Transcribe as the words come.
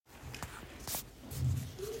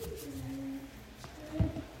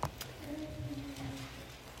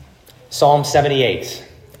Psalm 78,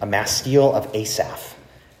 a maskil of Asaph.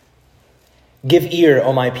 Give ear,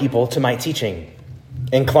 O my people, to my teaching.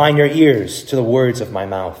 Incline your ears to the words of my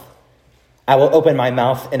mouth. I will open my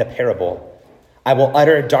mouth in a parable. I will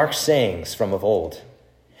utter dark sayings from of old,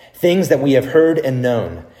 things that we have heard and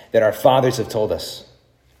known, that our fathers have told us.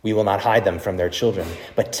 We will not hide them from their children,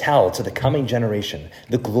 but tell to the coming generation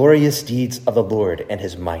the glorious deeds of the Lord and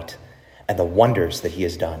his might, and the wonders that he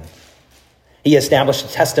has done. He established a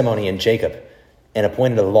testimony in Jacob and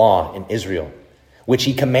appointed a law in Israel, which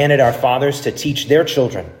he commanded our fathers to teach their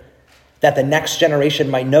children, that the next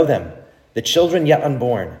generation might know them, the children yet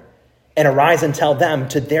unborn, and arise and tell them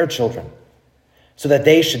to their children, so that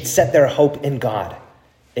they should set their hope in God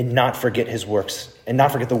and not forget his works, and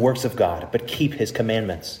not forget the works of God, but keep his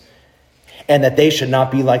commandments, and that they should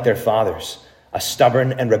not be like their fathers, a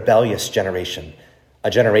stubborn and rebellious generation,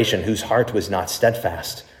 a generation whose heart was not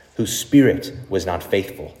steadfast, whose spirit was not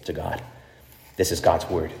faithful to God. This is God's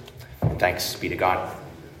word. And thanks be to God.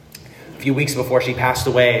 A few weeks before she passed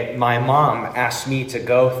away, my mom asked me to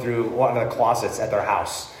go through one of the closets at their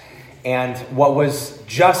house. And what was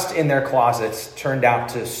just in their closets turned out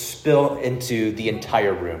to spill into the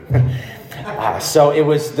entire room. So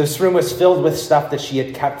this room was filled with stuff that she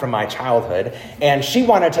had kept from my childhood. And she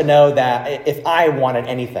wanted to know that if I wanted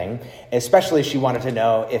anything, especially she wanted to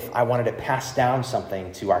know if I wanted to pass down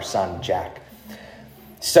something to our son, Jack.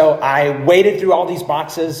 So I waded through all these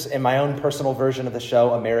boxes in my own personal version of the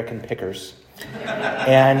show, American Pickers.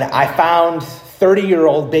 And I found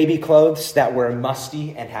 30-year-old baby clothes that were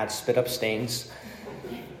musty and had spit-up stains.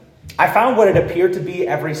 I found what it appeared to be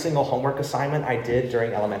every single homework assignment I did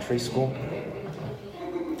during elementary school.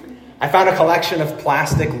 I found a collection of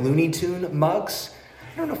plastic Looney Tune mugs.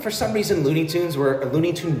 I don't know, for some reason Looney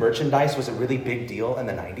Tune merchandise was a really big deal in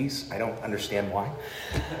the 90s. I don't understand why.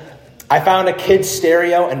 I found a kid's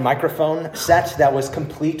stereo and microphone set that was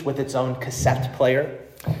complete with its own cassette player.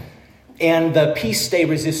 And the piece de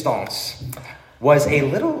resistance was a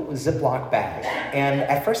little Ziploc bag. And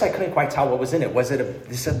at first I couldn't quite tell what was in it. Was it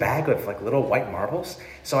a bag of like little white marbles?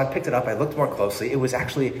 So I picked it up, I looked more closely. It was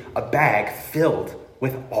actually a bag filled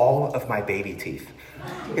with all of my baby teeth.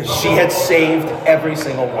 She had saved every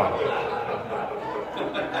single one.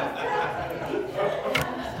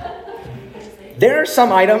 There are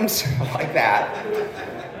some items like that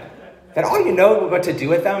all you know what to do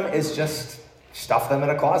with them is just stuff them in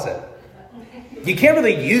a closet. You can't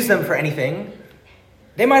really use them for anything.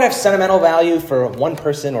 They might have sentimental value for one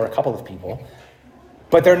person or a couple of people,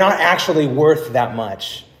 but they're not actually worth that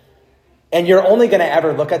much. And you're only going to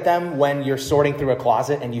ever look at them when you're sorting through a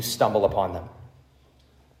closet and you stumble upon them.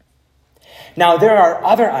 Now, there are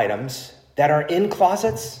other items that are in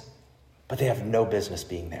closets, but they have no business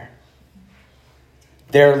being there.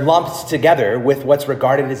 They're lumped together with what's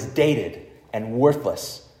regarded as dated and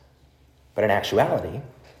worthless. But in actuality,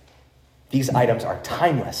 these items are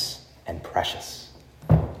timeless and precious.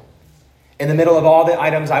 In the middle of all the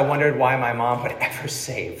items I wondered why my mom would ever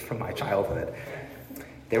save from my childhood,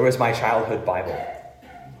 there was my childhood Bible.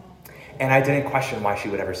 And I didn't question why she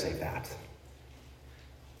would ever save that.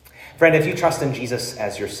 Friend, if you trust in Jesus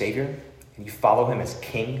as your Savior, and you follow him as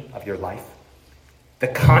King of your life, the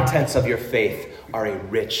contents of your faith are a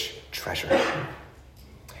rich treasure.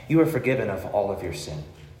 You are forgiven of all of your sin.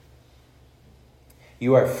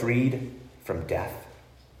 You are freed from death.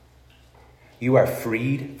 You are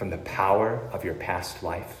freed from the power of your past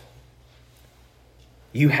life.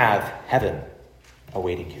 You have heaven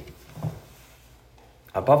awaiting you.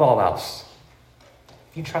 Above all else,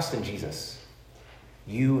 if you trust in Jesus,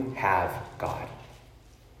 you have God.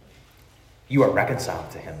 You are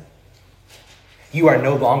reconciled to him. You are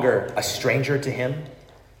no longer a stranger to him.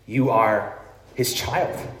 You are his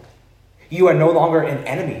child. You are no longer an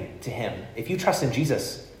enemy to him. If you trust in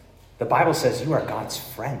Jesus, the Bible says you are God's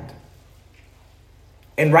friend.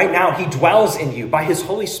 And right now, he dwells in you by his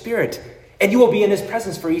Holy Spirit, and you will be in his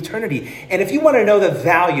presence for eternity. And if you want to know the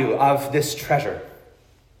value of this treasure,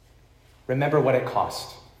 remember what it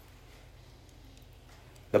cost.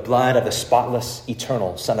 The blood of the spotless,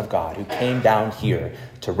 eternal Son of God who came down here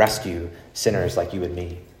to rescue sinners like you and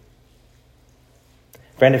me.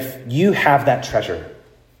 Friend, if you have that treasure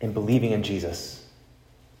in believing in Jesus,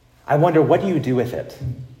 I wonder, what do you do with it?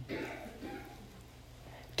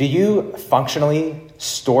 Do you functionally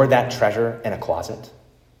store that treasure in a closet?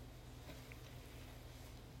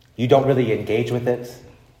 You don't really engage with it.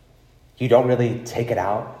 You don't really take it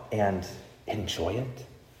out and enjoy it.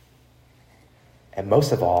 And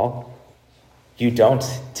most of all, you don't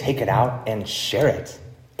take it out and share it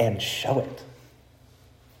and show it.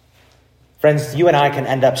 Friends, you and I can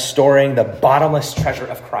end up storing the bottomless treasure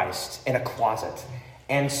of Christ in a closet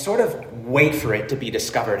and sort of wait for it to be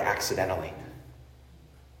discovered accidentally.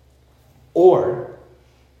 Or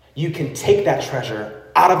you can take that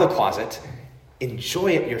treasure out of the closet,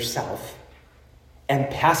 enjoy it yourself, and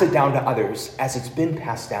pass it down to others as it's been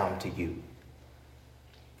passed down to you.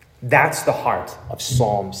 That's the heart of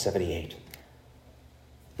Psalm 78.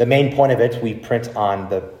 The main point of it we print on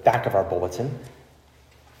the back of our bulletin.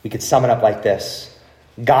 We could sum it up like this.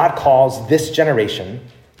 God calls this generation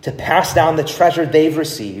to pass down the treasure they've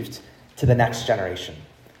received to the next generation.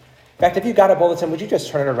 In fact, if you got a bulletin, would you just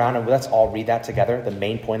turn it around and let's all read that together, the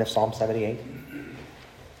main point of Psalm 78?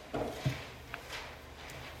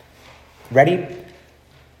 Ready?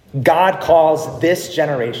 God calls this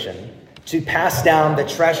generation to pass down the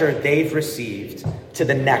treasure they've received to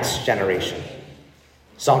the next generation.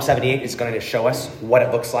 Psalm 78 is going to show us what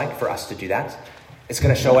it looks like for us to do that. It's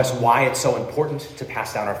going to show us why it's so important to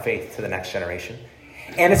pass down our faith to the next generation.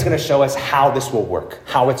 And it's going to show us how this will work,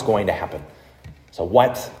 how it's going to happen. So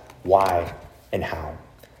what, why, and how.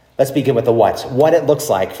 Let's begin with the what it looks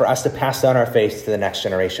like for us to pass down our faith to the next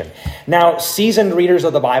generation. Now, seasoned readers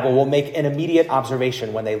of the Bible will make an immediate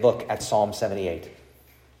observation when they look at Psalm 78.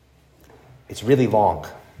 It's really long.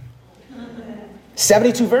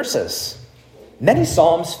 72 verses. Many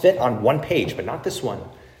Psalms fit on one page, but not this one.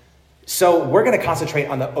 So we're going to concentrate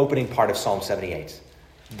on the opening part of Psalm 78,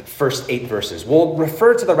 the first 8 verses. We'll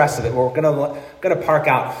refer to the rest of it. We're going to park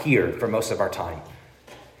out here for most of our time.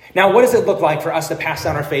 Now, what does it look like for us to pass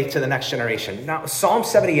down our faith to the next generation? Now, Psalm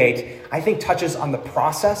 78, I think, touches on the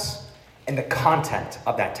process and the content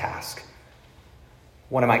of that task.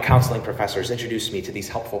 One of my counseling professors introduced me to these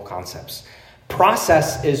helpful concepts.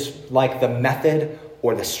 Process is like the method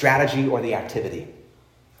or the strategy or the activity.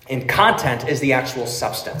 And content is the actual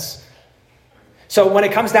substance. So when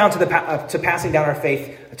it comes down to passing down our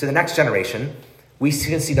faith to the next generation, we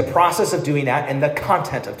can see the process of doing that and the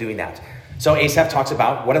content of doing that. So Asaph talks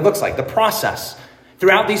about what it looks like, the process.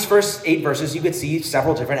 Throughout these first 8 verses, you could see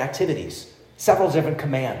several different activities, several different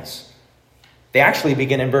commands. They actually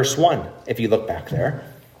begin in verse 1, if you look back there.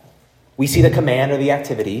 We see the command or the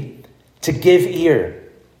activity to give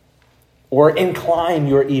ear or incline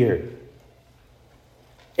your ear.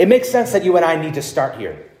 It makes sense that you and I need to start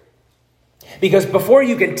here. Because before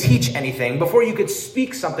you can teach anything, before you could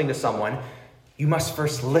speak something to someone, you must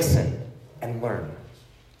first listen and learn.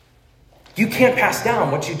 You can't pass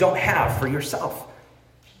down what you don't have for yourself.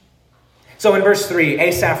 So in verse 3,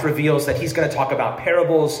 Asaph reveals that he's going to talk about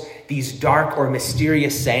parables, these dark or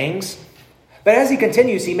mysterious sayings. But as he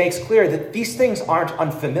continues, he makes clear that these things aren't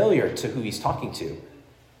unfamiliar to who he's talking to.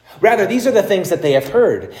 Rather, these are the things that they have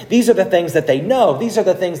heard. These are the things that they know. These are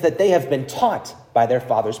the things that they have been taught by their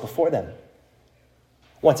fathers before them.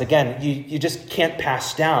 Once again, you just can't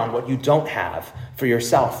pass down what you don't have for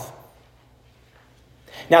yourself.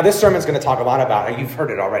 Now, this sermon's going to talk a lot about, you've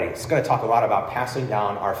heard it already, it's going to talk a lot about passing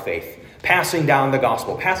down our faith, passing down the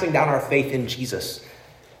gospel, passing down our faith in Jesus.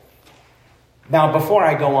 Now, before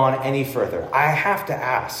I go on any further, I have to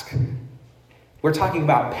ask, we're talking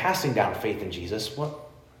about passing down faith in Jesus,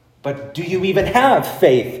 but do you even have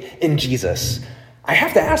faith in Jesus? I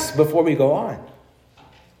have to ask before we go on.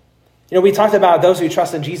 We talked about those who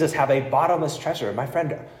trust in Jesus have a bottomless treasure. My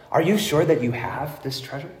friend, are you sure that you have this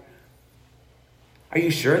treasure? Are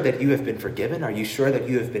you sure that you have been forgiven? Are you sure that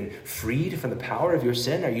you have been freed from the power of your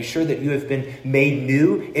sin? Are you sure that you have been made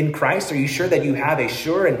new in Christ? Are you sure that you have a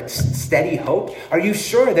sure and steady hope? Are you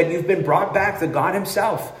sure that you've been brought back to God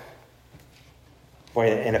himself?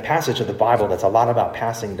 Boy, in a passage of the Bible that's a lot about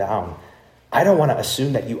passing down, I don't want to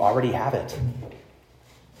assume that you already have it.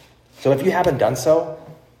 So if you haven't done so,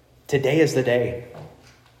 today is the day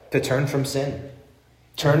to turn from sin,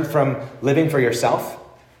 turn from living for yourself,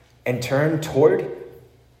 and turn toward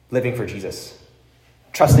living for Jesus,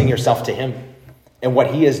 trusting yourself to him and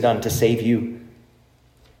what he has done to save you.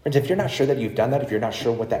 Friends, if you're not sure that you've done that, if you're not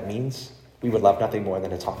sure what that means, we would love nothing more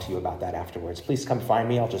than to talk to you about that afterwards. Please come find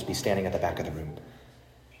me. I'll just be standing at the back of the room.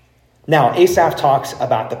 Now, Asaph talks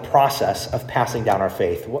about the process of passing down our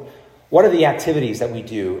faith. What are the activities that we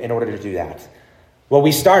do in order to do that? Well,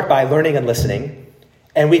 we start by learning and listening,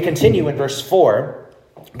 and we continue in verse 4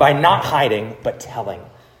 by not hiding, but telling.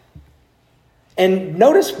 And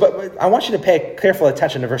notice, but I want you to pay careful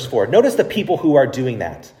attention to verse 4. Notice the people who are doing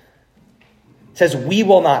that. It says, we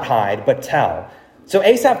will not hide, but tell. So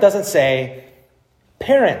Asaph doesn't say,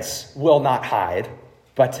 parents will not hide,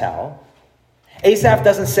 but tell. Asaph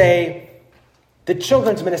doesn't say, the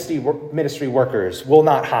children's ministry workers will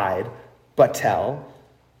not hide, but tell.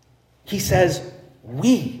 He says,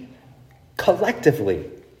 we, collectively,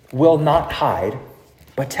 will not hide,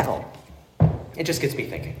 but tell. It just gets me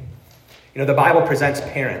thinking. The Bible presents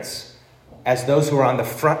parents as those who are on the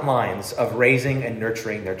front lines of raising and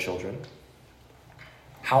nurturing their children.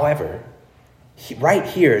 However, right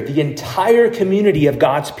here, the entire community of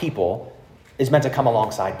God's people is meant to come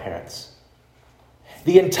alongside parents.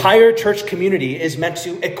 The entire church community is meant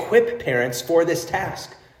to equip parents for this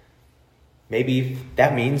task. Maybe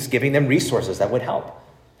that means giving them resources that would help.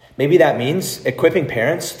 Maybe that means equipping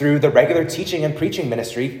parents through the regular teaching and preaching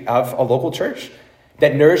ministry of a local church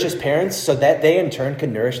that nourishes parents so that they in turn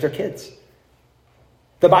can nourish their kids.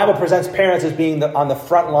 The Bible presents parents as being on the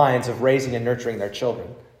front lines of raising and nurturing their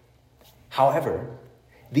children. However,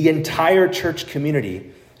 the entire church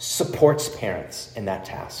community supports parents in that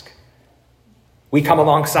task. We come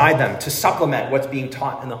alongside them to supplement what's being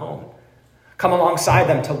taught in the home. Come alongside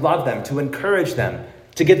them to love them, to encourage them,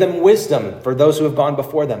 to give them wisdom for those who have gone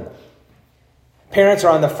before them. Parents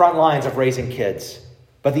are on the front lines of raising kids,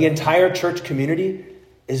 but the entire church community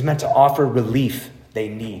is meant to offer relief they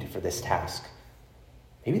need for this task.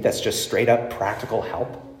 Maybe that's just straight up practical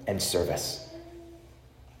help and service.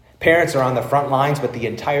 Parents are on the front lines, but the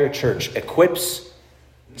entire church equips,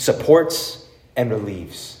 supports, and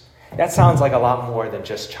relieves. That sounds like a lot more than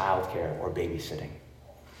just childcare or babysitting.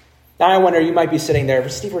 Now I wonder, you might be sitting there,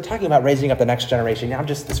 Steve, we're talking about raising up the next generation. Now I'm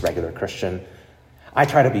just this regular Christian. I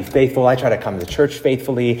try to be faithful. I try to come to church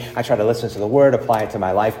faithfully. I try to listen to the word, apply it to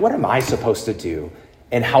my life. What am I supposed to do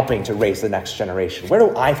in helping to raise the next generation? Where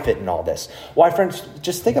do I fit in all this? Well, friends,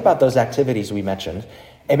 just think about those activities we mentioned,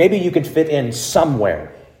 and maybe you can fit in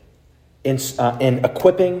somewhere in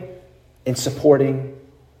equipping, in supporting,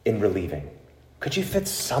 in relieving. Could you fit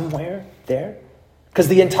somewhere there? Because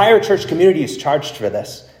the entire church community is charged for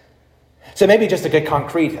this. So maybe just to get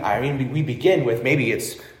concrete, we begin with maybe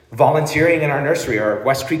it's volunteering in our nursery or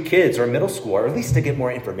West Creek Kids or middle school, or at least to get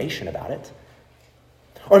more information about it.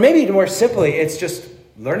 Or maybe more simply, it's just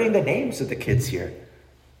learning the names of the kids here,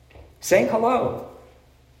 saying hello,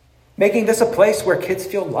 making this a place where kids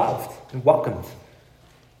feel loved and welcomed.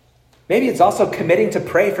 Maybe it's also committing to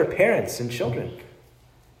pray for parents and children.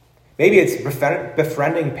 Maybe it's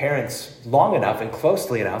befriending parents long enough and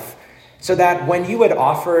closely enough so that when you would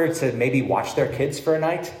offer to maybe watch their kids for a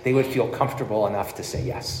night, they would feel comfortable enough to say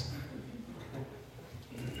yes.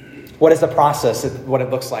 What is the process of what it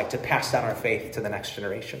looks like to pass down our faith to the next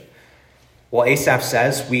generation? Well, Asaph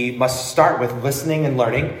says we must start with listening and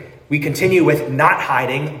learning. We continue with not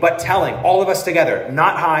hiding, but telling. All of us together,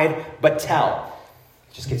 not hide, but tell.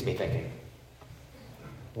 It just gets me thinking.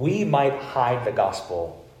 We might hide the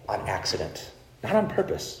gospel on accident, not on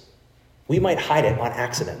purpose. We might hide it on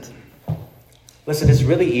accident. Listen, it's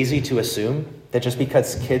really easy to assume that just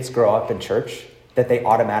because kids grow up in church, that they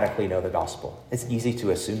automatically know the gospel. It's easy to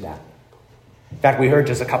assume that. In fact, we heard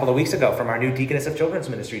just a couple of weeks ago from our new deaconess of children's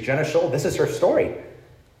ministry, Jenna Scholl. This is her story.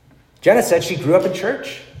 Jenna said she grew up in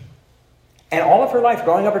church. And all of her life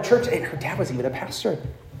growing up in church, and her dad was even a pastor.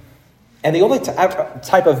 And the only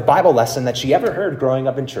type of Bible lesson that she ever heard growing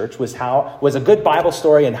up in church was a good Bible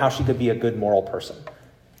story and how she could be a good moral person.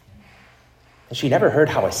 And she never heard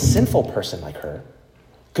how a sinful person like her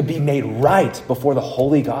could be made right before the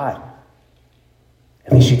holy God.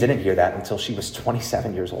 At least she didn't hear that until she was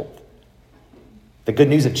 27 years old. The good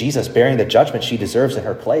news of Jesus bearing the judgment she deserves in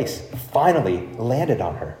her place finally landed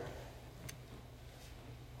on her.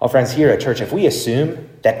 Well, friends, here at church, if we assume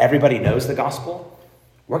that everybody knows the gospel,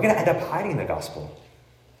 we're going to end up hiding the gospel.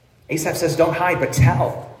 Asaph says, don't hide, but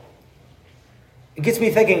tell. It gets me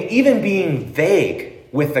thinking, even being vague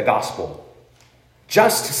with the gospel,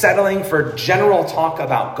 just settling for general talk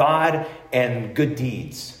about God and good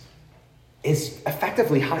deeds, is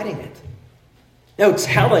effectively hiding it. No,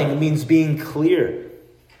 telling means being clear.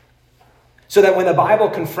 So that when the Bible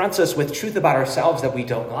confronts us with truth about ourselves that we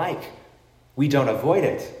don't like, we don't avoid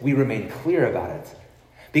it. We remain clear about it.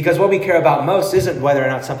 Because what we care about most isn't whether or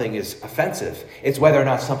not something is offensive. It's whether or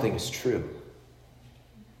not something is true.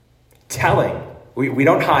 Telling. We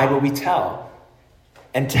don't hide what we tell.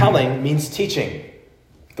 And telling means teaching.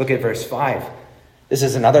 Look at verse 5. This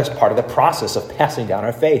is another part of the process of passing down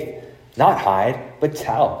our faith. Not hide, but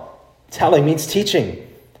tell. Telling means teaching.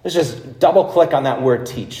 Let's just double click on that word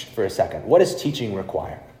teach for a second. What does teaching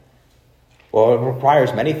require? Well, it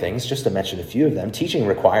requires many things, just to mention a few of them. Teaching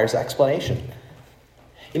requires explanation.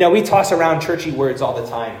 We toss around churchy words all the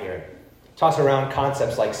time here. Toss around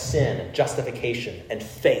concepts like sin, justification, and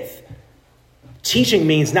faith. Teaching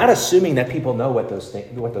means not assuming that people know what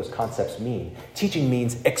those concepts mean. Teaching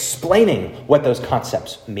means explaining what those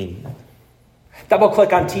concepts mean. Double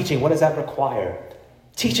click on teaching. What does that require?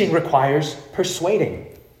 Teaching requires persuading.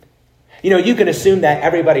 You can assume that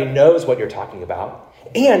everybody knows what you're talking about,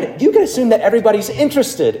 and you can assume that everybody's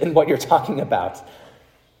interested in what you're talking about.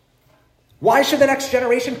 Why should the next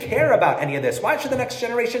generation care about any of this? Why should the next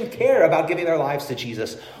generation care about giving their lives to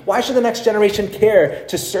Jesus? Why should the next generation care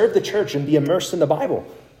to serve the church and be immersed in the Bible?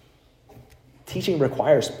 Teaching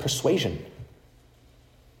requires persuasion.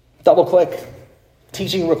 Double click.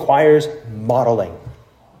 Teaching requires modeling.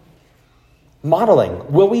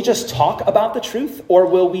 Modeling. Will we just talk about the truth, or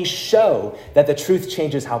will we show that the truth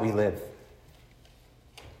changes how we live?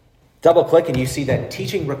 Double click and you see that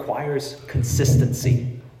teaching requires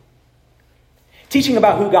consistency. Teaching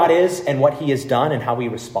about who God is and what he has done and how we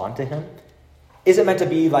respond to him isn't meant to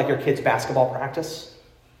be like your kid's basketball practice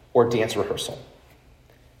or dance rehearsal,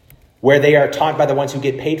 where they are taught by the ones who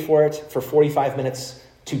get paid for it for 45 minutes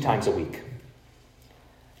 2 times a week.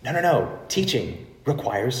 No. Teaching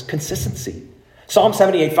requires consistency. Psalm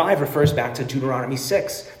 78:5 refers back to Deuteronomy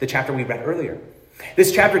 6, the chapter we read earlier.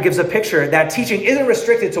 This chapter gives a picture that teaching isn't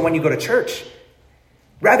restricted to when you go to church.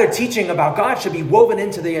 Rather, teaching about God should be woven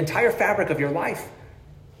into the entire fabric of your life.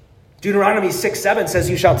 Deuteronomy 6:7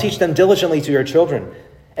 says, "You shall teach them diligently to your children,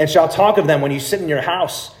 and shall talk of them when you sit in your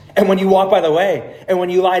house, and when you walk by the way, and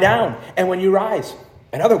when you lie down, and when you rise."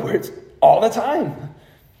 In other words, all the time.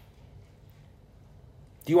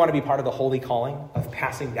 Do you want to be part of the holy calling of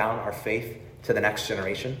passing down our faith to the next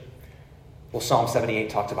generation? Well, Psalm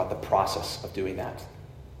 78 talks about the process of doing that.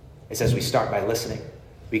 It says we start by listening,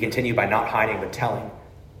 we continue by not hiding but telling,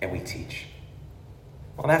 and we teach.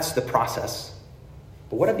 Well, that's the process.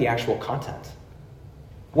 But what of the actual content?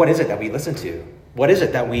 What is it that we listen to? What is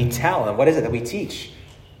it that we tell? And what is it that we teach?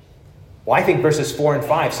 Well, I think verses 4 and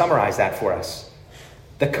 5 summarize that for us.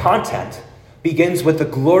 The content begins with the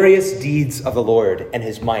glorious deeds of the Lord and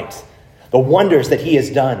his might, the wonders that he has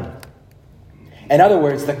done. In other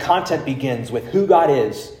words, the content begins with who God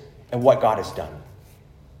is and what God has done.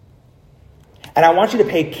 And I want you to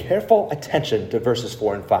pay careful attention to verses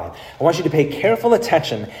 4 and 5. I want you to pay careful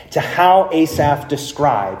attention to how Asaph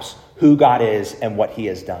describes who God is and what he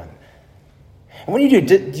has done. And when you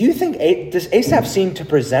do you think, does Asaph seem to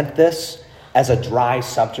present this as a dry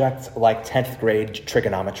subject like 10th grade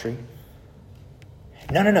trigonometry?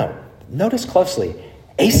 No. Notice closely.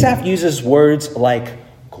 Asaph uses words like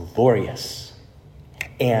glorious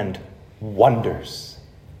and wonders.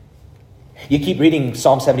 You keep reading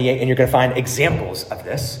Psalm 78 and you're going to find examples of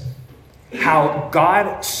this. How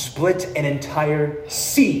God split an entire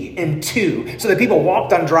sea in 2 so that people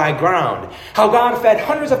walked on dry ground. How God fed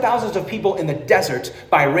hundreds of thousands of people in the desert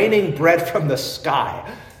by raining bread from the sky.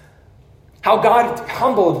 How God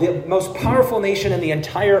humbled the most powerful nation in the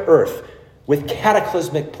entire earth with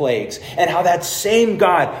cataclysmic plagues. And how that same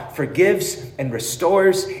God forgives and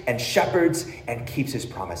restores and shepherds and keeps his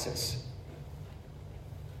promises.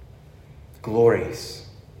 Glories,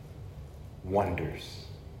 wonders.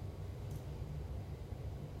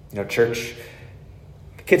 Church,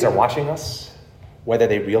 the kids are watching us, whether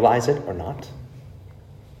they realize it or not.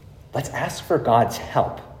 Let's ask for God's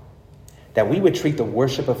help, that we would treat the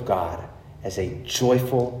worship of God as a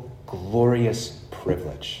joyful, glorious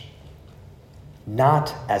privilege,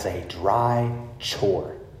 not as a dry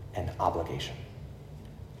chore and obligation.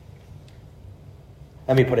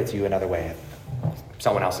 Let me put it to you another way.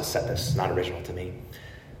 Someone else has said this, not original to me.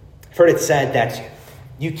 I've heard it said that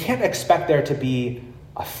you can't expect there to be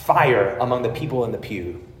a fire among the people in the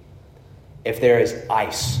pew if there is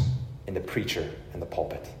ice in the preacher and the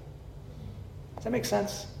pulpit. Does that make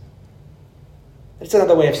sense? It's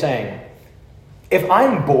another way of saying, if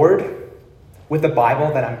I'm bored with the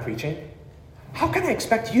Bible that I'm preaching, how can I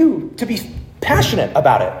expect you to be passionate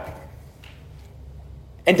about it?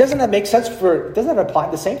 And doesn't that make sense doesn't that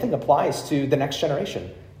apply? The same thing applies to the next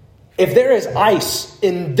generation. If there is ice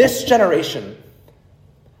in this generation,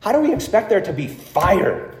 how do we expect there to be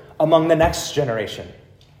fire among the next generation?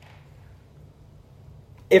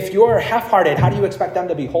 If you're half-hearted, how do you expect them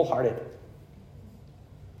to be wholehearted?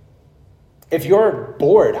 If you're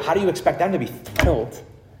bored, how do you expect them to be thrilled?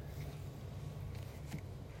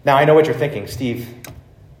 Now, I know what you're thinking, Steve.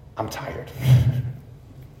 I'm tired.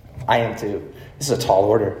 I am too. This is a tall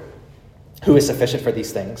order. Who is sufficient for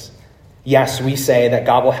these things? Yes, we say that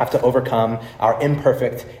God will have to overcome our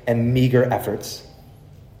imperfect and meager efforts.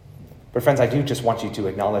 But friends, I do just want you to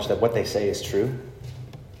acknowledge that what they say is true.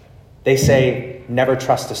 They say, never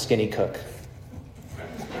trust a skinny cook.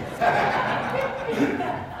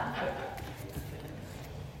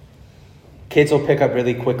 Kids will pick up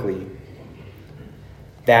really quickly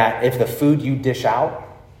that if the food you dish out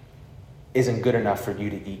isn't good enough for you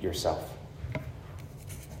to eat yourself.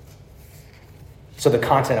 So the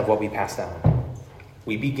content of what we pass down,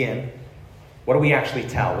 we begin What do we actually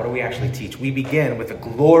tell? What do we actually teach? We begin with the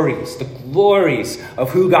glories of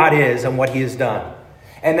who God is and what he has done.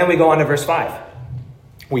 And then we go on to verse 5.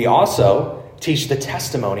 We also teach the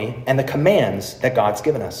testimony and the commands that God's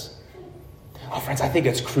given us. Oh, friends, I think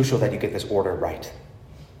it's crucial that you get this order right.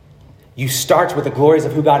 You start with the glories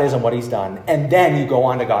of who God is and what he's done, and then you go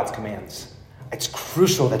on to God's commands. It's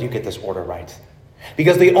crucial that you get this order right.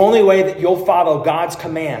 Because the only way that you'll follow God's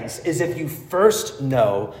commands is if you first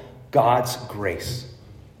know God's grace.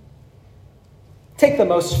 Take the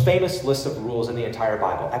most famous list of rules in the entire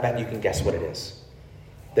Bible. I bet you can guess what it is.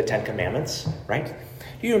 The 10 Commandments, right?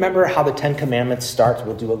 Do you remember how the 10 Commandments start?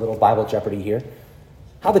 We'll do a little Bible Jeopardy here.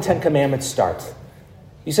 How the 10 Commandments start.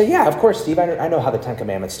 You say, yeah, of course, Steve, I know how the 10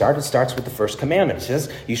 Commandments start. It starts with the first commandment. It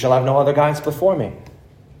says, you shall have no other gods before me.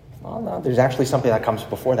 Well, no, there's actually something that comes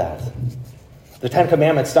before that. The 10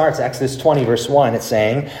 Commandments starts, Exodus 20, verse 1. It's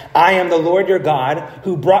saying, I am the Lord your God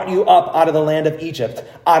who brought you up out of the land of Egypt,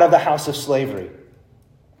 out of the house of slavery.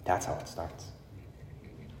 That's how it starts.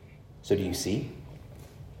 So do you see?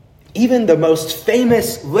 Even the most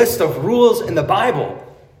famous list of rules in the Bible,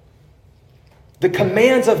 the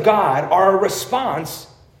commands of God are a response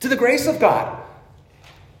to the grace of God.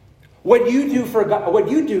 What you do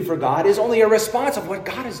for God is only a response of what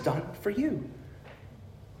God has done for you.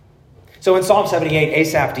 So in Psalm 78,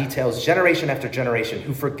 Asaph details generation after generation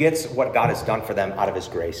who forgets what God has done for them out of his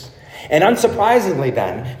grace. And unsurprisingly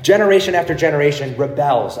then, generation after generation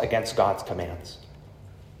rebels against God's commands.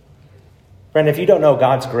 Friend, if you don't know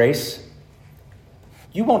God's grace,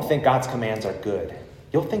 you won't think God's commands are good.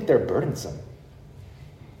 You'll think they're burdensome.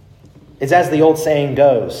 It's as the old saying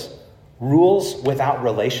goes, rules without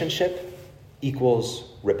relationship equals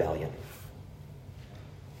rebellion.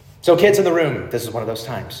 So kids in the room, this is one of those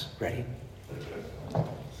times. Ready?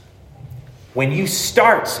 When you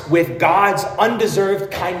start with God's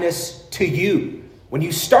undeserved kindness to you, when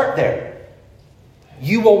you start there,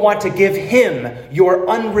 you will want to give him your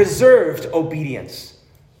unreserved obedience.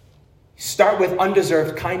 Start with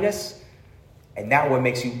undeserved kindness, and that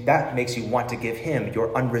makes you want to give him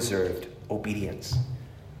your unreserved obedience.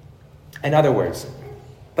 In other words,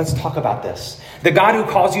 let's talk about this. The God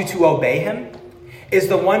who calls you to obey him is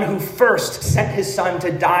the one who first sent his son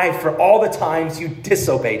to die for all the times you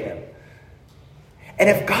disobeyed him. And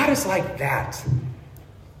if God is like that,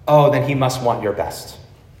 then he must want your best.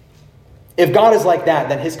 If God is like that,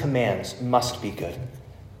 then his commands must be good.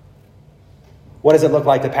 What does it look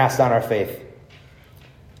like to pass down our faith?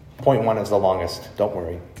 Point 1 is the longest. Don't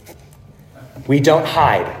worry. We don't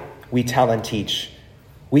hide. We tell and teach.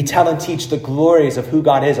 We tell and teach the glories of who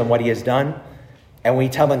God is and what he has done. And we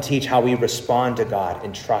tell and teach how we respond to God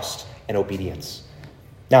in trust and obedience.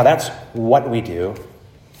 Now, that's what we do.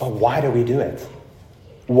 But why do we do it?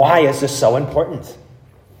 Why is this so important?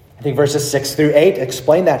 I think verses 6 through 8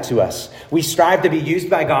 explain that to us. We strive to be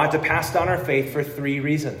used by God to pass down our faith for 3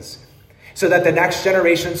 reasons. So that the next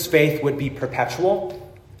generation's faith would be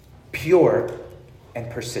perpetual, pure, and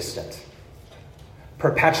persistent.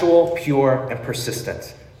 Perpetual, pure, and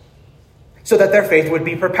persistent. So that their faith would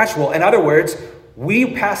be perpetual. In other words,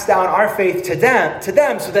 we pass down our faith to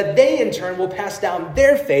them so that they in turn will pass down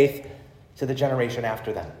their faith to the generation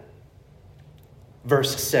after them.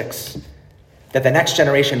 Verse 6, that the next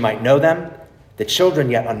generation might know them, the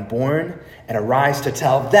children yet unborn, and arise to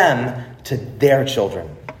tell them to their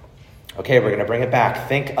children. Okay, we're going to bring it back.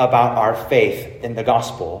 Think about our faith in the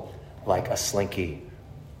gospel like a slinky.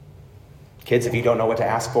 Kids, if you don't know what to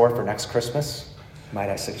ask for next Christmas, might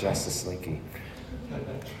I suggest a slinky?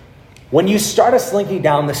 When you start a slinky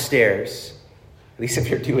down the stairs, at least if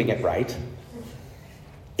you're doing it right,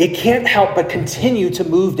 it can't help but continue to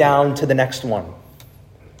move down to the next one.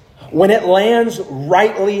 When it lands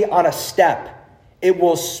rightly on a step, it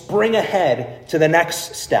will spring ahead to the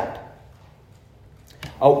next step.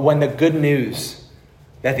 When the good news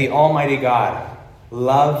that the Almighty God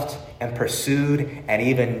loved and pursued and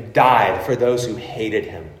even died for those who hated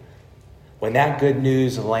him, when that good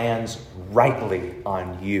news lands rightly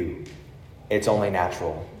on you, it's only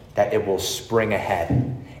natural that it will spring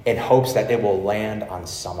ahead in hopes that it will land on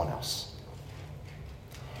someone else.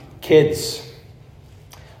 Kids,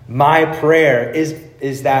 my prayer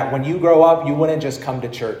is that when you grow up, you wouldn't just come to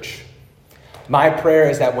church. My prayer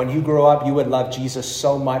is that when you grow up, you would love Jesus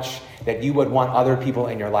so much that you would want other people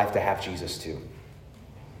in your life to have Jesus too.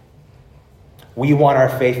 We want our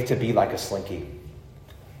faith to be like a slinky,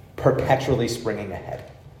 perpetually springing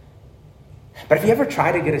ahead. But have you ever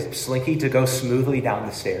tried to get a slinky to go smoothly down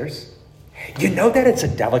the stairs? You know that it's a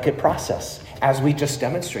delicate process, as we just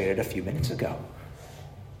demonstrated a few minutes ago.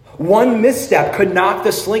 One misstep could knock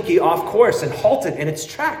the slinky off course and halt it in its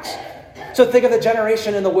tracks. So think of the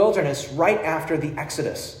generation in the wilderness right after the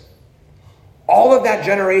Exodus. All of that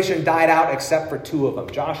generation died out except for two of them,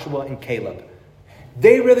 Joshua and Caleb.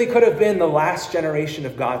 They really could have been the last generation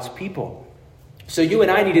of God's people. So you and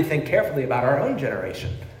I need to think carefully about our own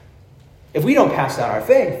generation. If we don't pass down our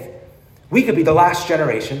faith, we could be the last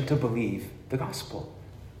generation to believe the gospel.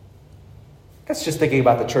 That's just thinking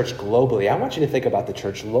about the church globally. I want you to think about the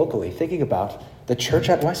church locally, thinking about the church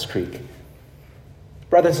at West Creek.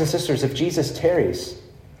 Brothers and sisters, if Jesus tarries,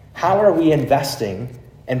 how are we investing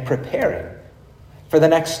and preparing for the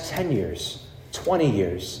next 10 years, 20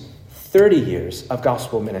 years, 30 years of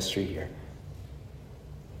gospel ministry here?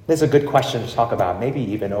 This is a good question to talk about, maybe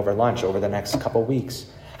even over lunch over the next couple weeks.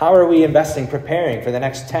 How are we investing, preparing for the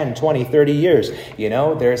next 10, 20, 30 years? You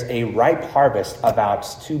know, there's a ripe harvest about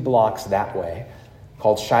 2 blocks that way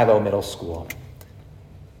called Shiloh Middle School.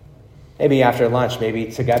 Maybe after lunch,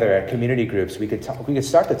 maybe together at community groups, we could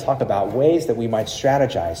start to talk about ways that we might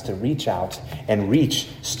strategize to reach out and reach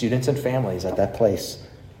students and families at that place.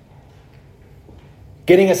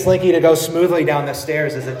 Getting a slinky to go smoothly down the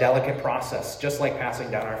stairs is a delicate process, just like passing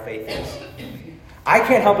down our faith is. I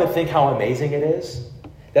can't help but think how amazing it is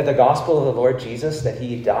that the gospel of the Lord Jesus, that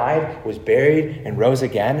he died, was buried, and rose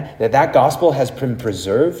again, that gospel has been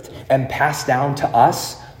preserved and passed down to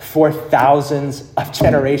us for thousands of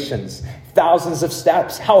generations, thousands of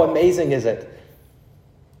steps. How amazing is it?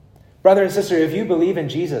 Brother and sister, if you believe in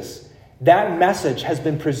Jesus, that message has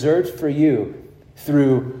been preserved for you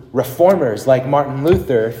through reformers like Martin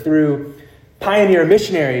Luther, through pioneer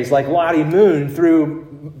missionaries like Lottie Moon,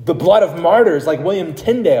 through the blood of martyrs like William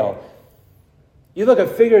Tyndale. You look at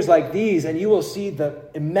figures like these and you will see the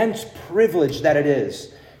immense privilege that it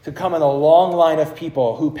is to come in a long line of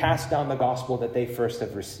people who pass down the gospel that they first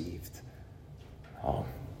have received. Oh,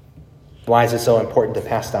 why is it so important to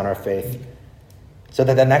pass down our faith? So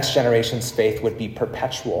that the next generation's faith would be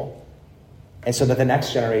perpetual, and so that the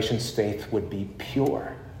next generation's faith would be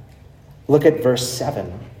pure. Look at verse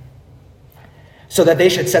 7. So that they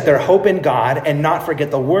should set their hope in God and not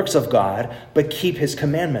forget the works of God, but keep his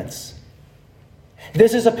commandments.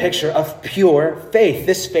 This is a picture of pure faith.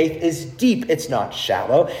 This faith is deep. It's not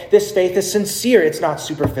shallow. This faith is sincere. It's not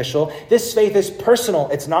superficial. This faith is personal.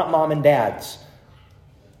 It's not mom and dad's.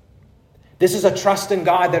 This is a trust in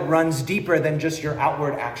God that runs deeper than just your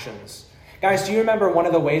outward actions. Guys, do you remember one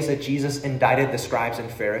of the ways that Jesus indicted the scribes and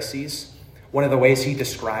Pharisees? One of the ways he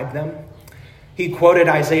described them? He quoted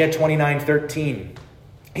Isaiah 29:13.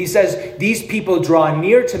 He says, "These people draw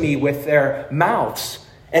near to me with their mouths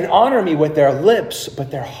and honor me with their lips, but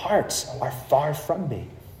their hearts are far from me."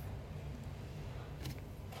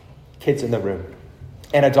 Kids in the room,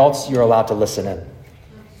 and adults, you're allowed to listen in.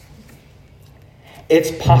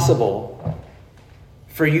 It's possible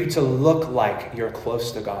for you to look like you're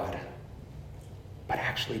close to God, but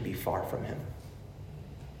actually be far from him.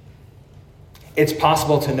 It's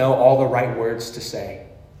possible to know all the right words to say,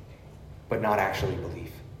 but not actually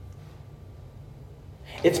believe.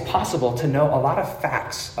 It's possible to know a lot of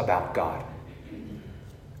facts about God,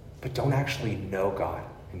 but don't actually know God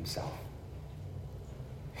himself.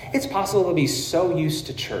 It's possible to be so used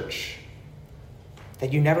to church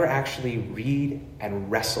that you never actually read and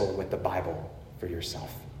wrestle with the Bible for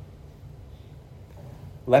yourself.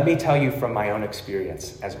 Let me tell you from my own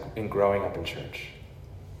experience in growing up in church.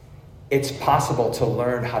 It's possible to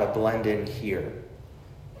learn how to blend in here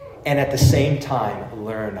and at the same time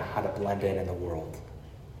learn how to blend in the world.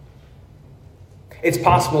 It's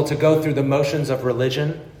possible to go through the motions of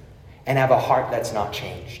religion and have a heart that's not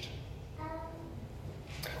changed.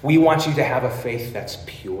 We want you to have a faith that's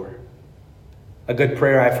pure. A good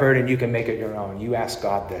prayer I've heard, and you can make it your own. You ask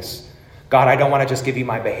God this: God, I don't want to just give you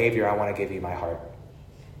my behavior, I want to give you my heart.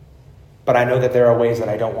 But I know that there are ways that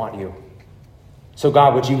I don't want you. So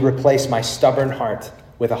God, would you replace my stubborn heart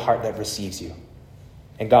with a heart that receives you?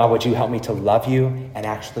 And God, would you help me to love you and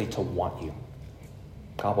actually to want you?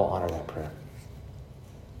 God will honor that prayer.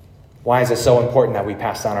 Why is it so important that we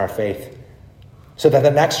pass down our faith? So that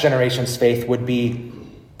the next generation's faith would be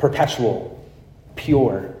perpetual,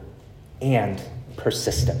 pure, and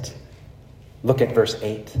persistent. Look at verse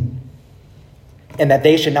 8. And that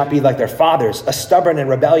they should not be like their fathers, a stubborn and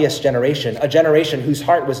rebellious generation, a generation whose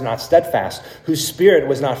heart was not steadfast, whose spirit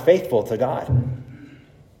was not faithful to God.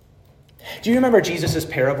 Do you remember Jesus'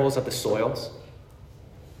 parables of the soils?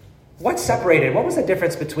 What was the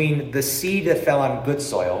difference between the seed that fell on good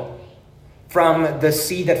soil from the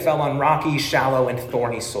seed that fell on rocky, shallow, and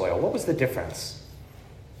thorny soil? What was the difference?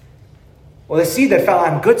 Well, the seed that fell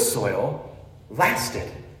on good soil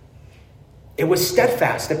lasted. It was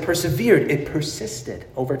steadfast, it persevered, it persisted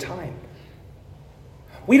over time.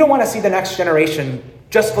 We don't want to see the next generation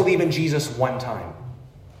just believe in Jesus one time.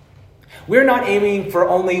 We're not aiming for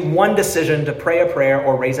only one decision to pray a prayer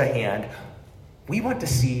or raise a hand. We want to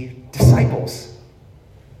see disciples.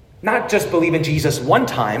 Not just believe in Jesus one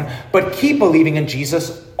time, but keep believing in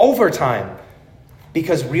Jesus over time.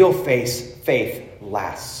 Because real faith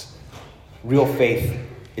lasts. Real faith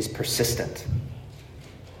is persistent.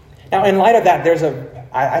 Now, in light of that,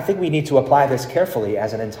 I think we need to apply this carefully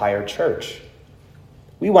as an entire church.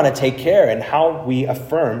 We want to take care in how we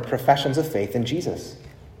affirm professions of faith in Jesus.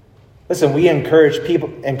 Listen, we encourage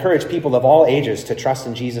people of all ages to trust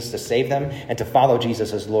in Jesus to save them and to follow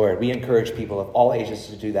Jesus as Lord. We encourage people of all ages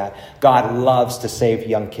to do that. God loves to save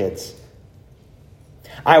young kids.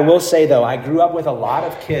 I will say, though, I grew up with a lot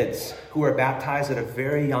of kids who were baptized at a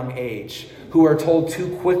very young age, who were told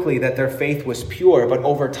too quickly that their faith was pure, but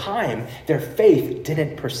over time, their faith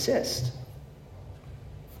didn't persist.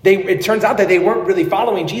 It turns out that they weren't really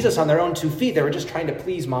following Jesus on their own 2 feet. They were just trying to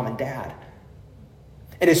please mom and dad.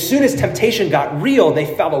 And as soon as temptation got real, they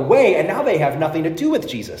fell away, and now they have nothing to do with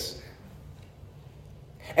Jesus.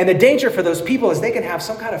 And the danger for those people is they can have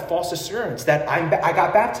some kind of false assurance that I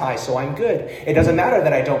got baptized, so I'm good. It doesn't matter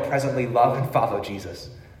that I don't presently love and follow Jesus.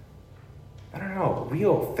 I don't know.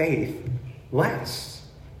 Real faith lasts.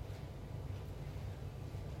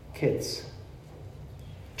 Kids,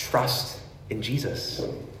 trust in Jesus.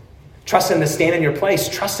 Trust him to stand in your place.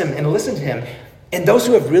 Trust him and listen to him. And those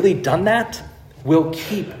who have really done that will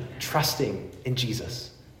keep trusting in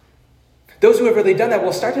Jesus. Those who have really done that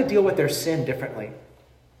will start to deal with their sin differently.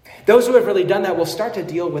 Those who have really done that will start to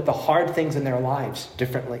deal with the hard things in their lives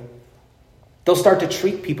differently. They'll start to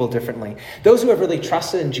treat people differently. Those who have really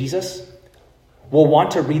trusted in Jesus will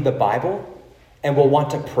want to read the Bible and will want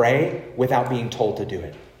to pray without being told to do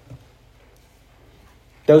it.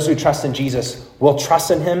 Those who trust in Jesus will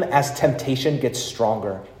trust in him as temptation gets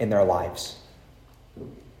stronger in their lives.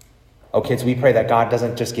 Oh, kids, we pray that God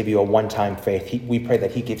doesn't just give you a one-time faith. We pray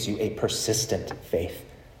that he gives you a persistent faith.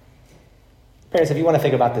 Parents, if you want to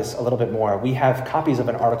think about this a little bit more, we have copies of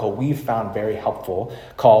an article we've found very helpful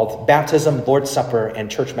called Baptism, Lord's Supper,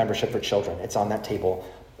 and Church Membership for Children. It's on that table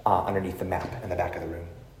underneath the map in the back of the room.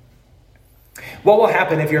 What will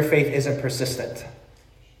happen if your faith isn't persistent?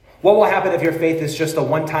 What will happen if your faith is just a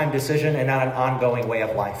one-time decision and not an ongoing way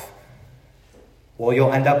of life? Well,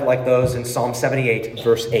 you'll end up like those in Psalm 78,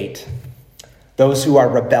 verse 8. Those who are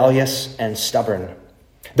rebellious and stubborn.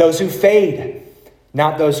 Those who fade,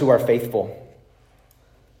 not those who are faithful.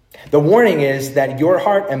 The warning is that your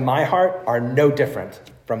heart and my heart are no different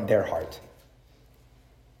from their heart.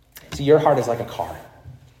 See, your heart is like a car.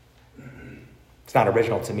 It's not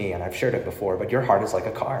original to me, and I've shared it before, but your heart is like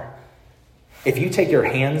a car. If you take your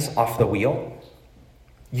hands off the wheel,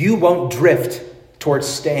 you won't drift towards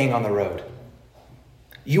staying on the road.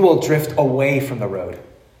 You will drift away from the road.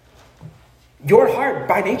 Your heart,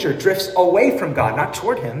 by nature, drifts away from God, not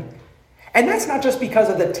toward him. And that's not just because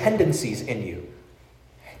of the tendencies in you.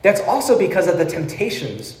 That's also because of the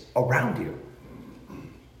temptations around you.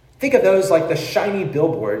 Think of those like the shiny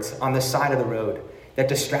billboards on the side of the road that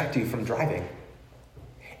distract you from driving.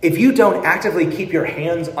 If you don't actively keep your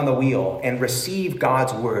hands on the wheel and receive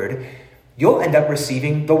God's word, you'll end up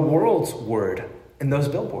receiving the world's word in those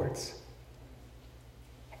billboards.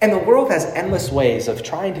 And the world has endless ways of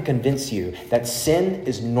trying to convince you that sin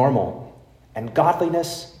is normal and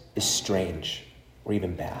godliness is strange or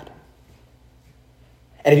even bad.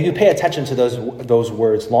 And if you pay attention to those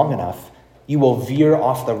words long enough, you will veer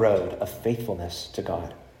off the road of faithfulness to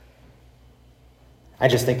God. I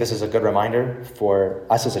just think this is a good reminder for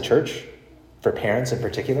us as a church, for parents in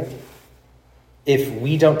particular. If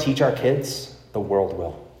we don't teach our kids, the world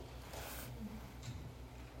will.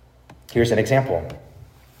 Here's an example.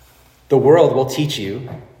 The world will teach you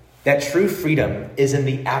that true freedom is in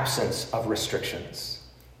the absence of restrictions.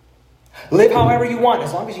 Live however you want,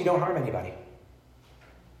 as long as you don't harm anybody.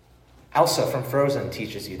 Elsa from Frozen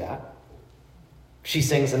teaches you that. She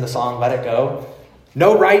sings in the song, Let It Go.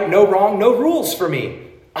 No right, no wrong, no rules for me.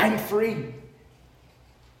 I'm free.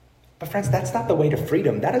 But friends, that's not the way to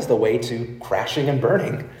freedom. That is the way to crashing and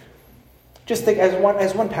burning. Just think,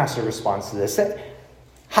 as one pastor responds to this,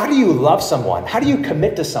 how do you love someone? How do you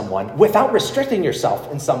commit to someone without restricting yourself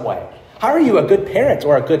in some way? How are you a good parent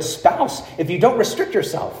or a good spouse if you don't restrict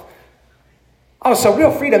yourself? Oh, so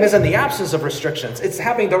real freedom isn't the absence of restrictions. It's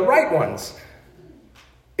having the right ones.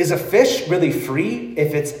 Is a fish really free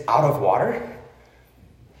if it's out of water?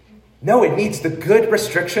 No, it needs the good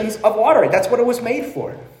restrictions of water. That's what it was made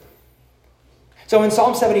for. So in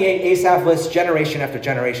Psalm 78, Asaph lists generation after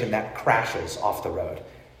generation that crashes off the road.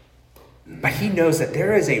 But he knows that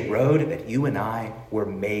there is a road that you and I were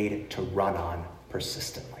made to run on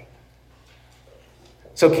persistently.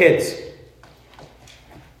 So kids,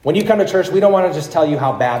 when you come to church, we don't want to just tell you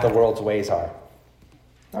how bad the world's ways are.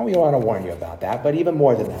 No, we want to warn you about that, but even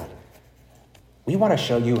more than that, we want to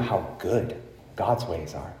show you how good God's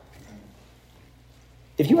ways are.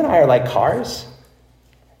 If you and I are like cars,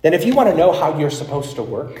 then if you want to know how you're supposed to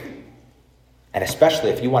work, and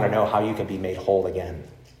especially if you want to know how you can be made whole again,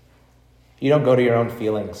 you don't go to your own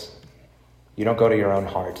feelings. You don't go to your own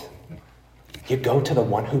heart. You go to the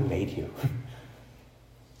one who made you.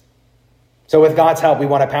 So with God's help, we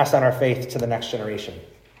want to pass on our faith to the next generation.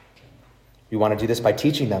 We want to do this by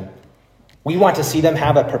teaching them. We want to see them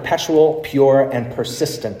have a perpetual, pure, and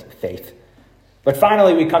persistent faith. But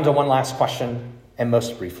finally, we come to one last question, and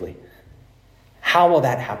most briefly. How will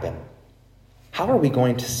that happen? How are we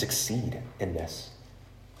going to succeed in this?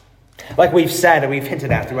 Like we've said and we've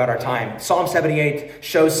hinted at throughout our time, Psalm 78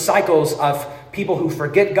 shows cycles of people who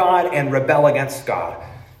forget God and rebel against God.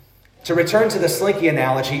 To return to the slinky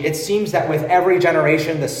analogy, it seems that with every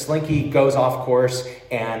generation, the slinky goes off course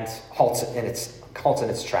and halts in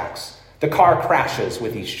its tracks. The car crashes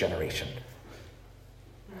with each generation.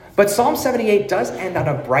 But Psalm 78 does end on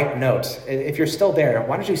a bright note. If you're still there,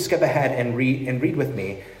 why don't you skip ahead and read with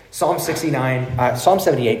me Psalm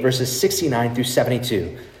 78, verses 69 through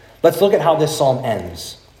 72. Let's look at how this psalm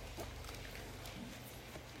ends.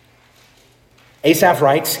 Asaph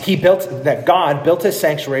writes, that God built his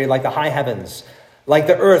sanctuary like the high heavens, like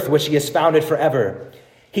the earth which he has founded forever.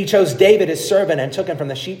 He chose David his servant and took him from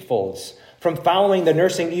the sheepfolds. From following the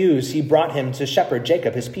nursing ewes, he brought him to shepherd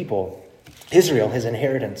Jacob his people, Israel his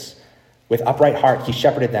inheritance. With upright heart he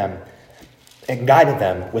shepherded them and guided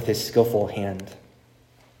them with his skillful hand.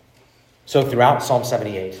 So throughout Psalm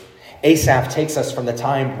 78, Asaph takes us from the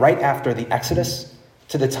time right after the Exodus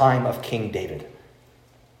to the time of King David.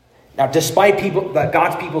 Now, despite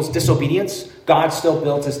God's people's disobedience, God still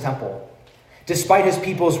builds his temple. Despite his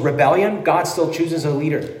people's rebellion, God still chooses a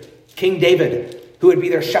leader, King David, who would be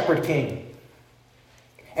their shepherd king.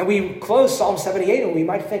 And we close Psalm 78 and we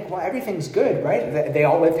might think, well, everything's good, right? They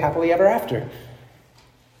all lived happily ever after.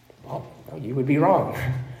 Well, you would be wrong.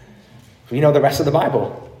 We know the rest of the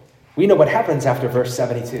Bible. We know what happens after verse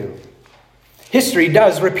 72. History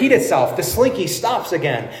does repeat itself. The slinky stops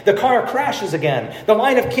again. The car crashes again. The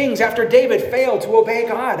line of kings after David failed to obey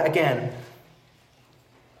God again.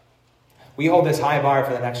 We hold this high bar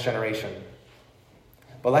for the next generation.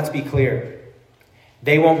 But let's be clear.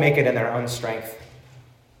 They won't make it in their own strength.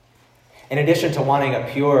 In addition to wanting a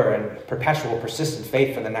pure and perpetual, persistent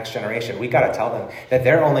faith for the next generation, we got to tell them that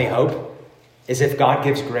their only hope is if God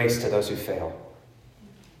gives grace to those who fail.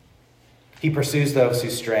 He pursues those who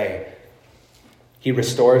stray. He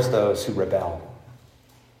restores those who rebel.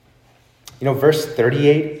 Verse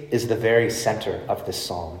 38 is the very center of this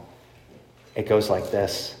psalm. It goes like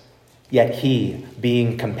this. Yet he,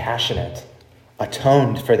 being compassionate,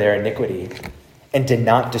 atoned for their iniquity and did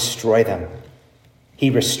not destroy them. He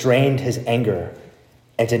restrained his anger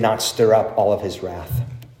and did not stir up all of his wrath.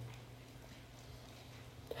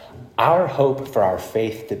 Our hope for our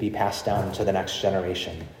faith to be passed down to the next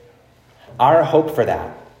generation, our hope for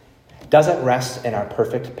that doesn't rest in our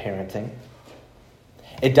perfect parenting.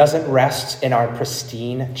 It doesn't rest in our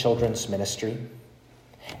pristine children's ministry.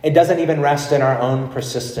 It doesn't even rest in our own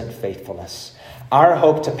persistent faithfulness. Our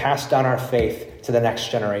hope to pass down our faith to the next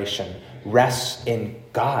generation rests in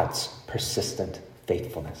God's persistent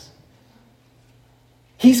faithfulness.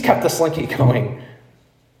 He's kept the slinky going.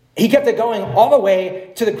 He kept it going all the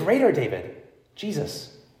way to the greater David,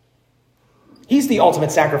 Jesus. He's the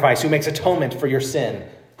ultimate sacrifice who makes atonement for your sin,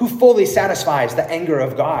 who fully satisfies the anger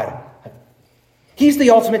of God. He's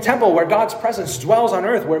the ultimate temple where God's presence dwells on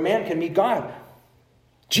earth, where man can meet God.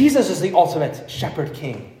 Jesus is the ultimate shepherd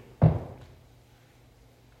king.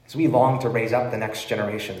 As we long to raise up the next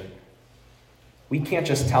generation, we can't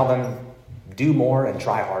just tell them, do more and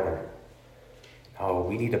try harder. No,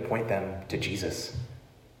 we need to point them to Jesus.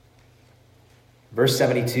 Verse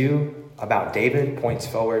 72 about David points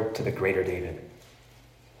forward to the greater David.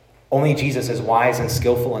 Only Jesus is wise and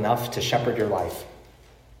skillful enough to shepherd your life.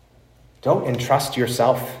 Don't entrust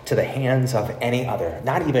yourself to the hands of any other,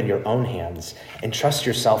 not even your own hands. Entrust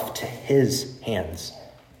yourself to his hands,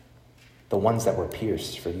 the ones that were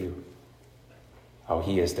pierced for you. Oh,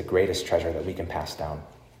 he is the greatest treasure that we can pass down.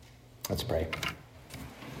 Let's pray.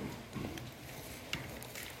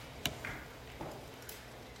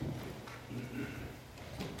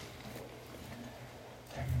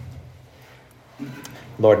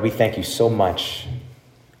 Lord, we thank you so much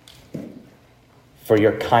for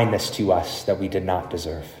your kindness to us that we did not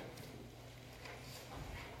deserve.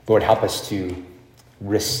 Lord, help us to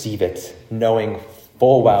receive it, knowing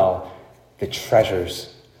full well the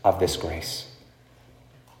treasures of this grace.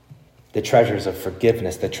 The treasures of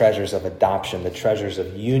forgiveness, the treasures of adoption, the treasures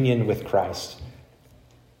of union with Christ,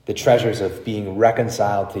 the treasures of being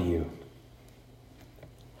reconciled to you.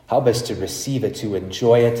 Help us to receive it, to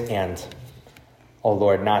enjoy it, and, oh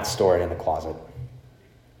Lord, not store it in a closet,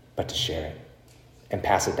 but to share it and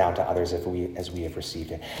pass it down to others as we have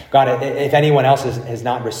received it. God, if anyone else has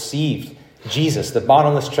not received Jesus, the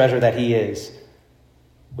bottomless treasure that he is,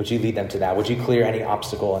 would you lead them to that? Would you clear any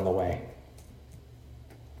obstacle in the way?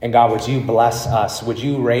 And God, would you bless us? Would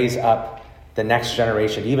you raise up the next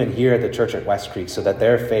generation, even here at the church at West Creek, so that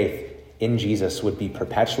their faith in Jesus would be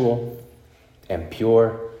perpetual and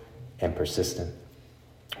pure and persistent?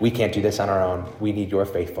 We can't do this on our own. We need your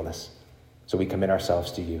faithfulness. So we commit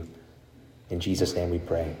ourselves to you. In Jesus' name we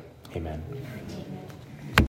pray. Amen.